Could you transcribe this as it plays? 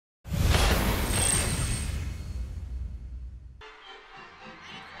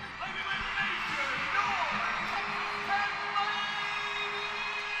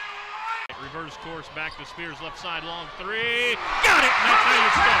reverse course, back to Spears, left side, long three. Got it! And that's how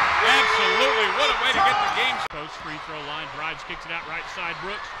you start. Absolutely. What a way to get the game. Post free throw line, drives, kicks it out right side.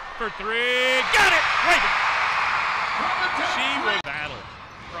 Brooks for three. Got it! Reagan. She was battle.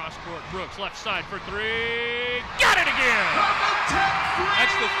 Cross court, Brooks, left side for three. Got it again!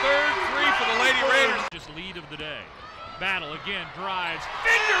 That's the third three for the Lady Raiders. Just lead of the day. Battle again, drives,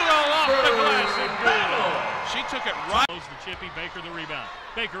 finger roll off the glass and good. She took it right. Close the chippy, Baker the rebound.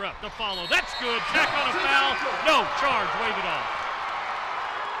 Baker up, the follow, that's good. Check on a foul, no, charge, wave it off.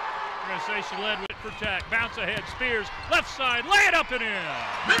 We're gonna say she led with it for Tech. Bounce ahead, Spears, left side, lay it up and in.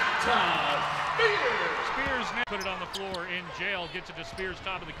 Spears now put it on the floor in jail, gets it to Spears,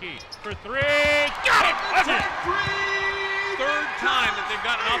 top of the key. For three, got it! Again. Third time that they've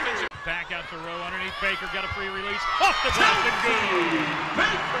got an offensive. Back out to Rowe underneath, Baker got a free release, off the glass and good.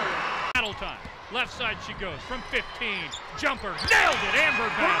 Battle time, left side she goes, from 15, jumper, nailed it, Amber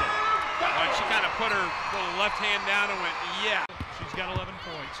battle. She kind of put her little left hand down and went, yeah. She's got 11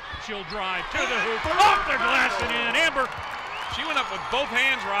 points, she'll drive to the hoop, off the glass and in, Amber. She went up with both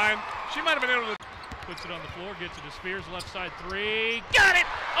hands, Ryan. She might have been able to. Puts it on the floor, gets it to Spears, left side three, got it!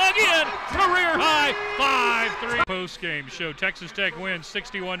 Again, career high, 5-3. Post-game show, Texas Tech wins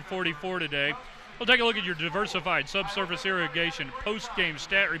 61-44 today. We'll take a look at your diversified subsurface irrigation post-game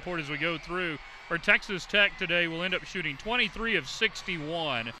stat report as we go through, where Texas Tech today will end up shooting 23 of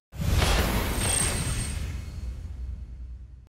 61.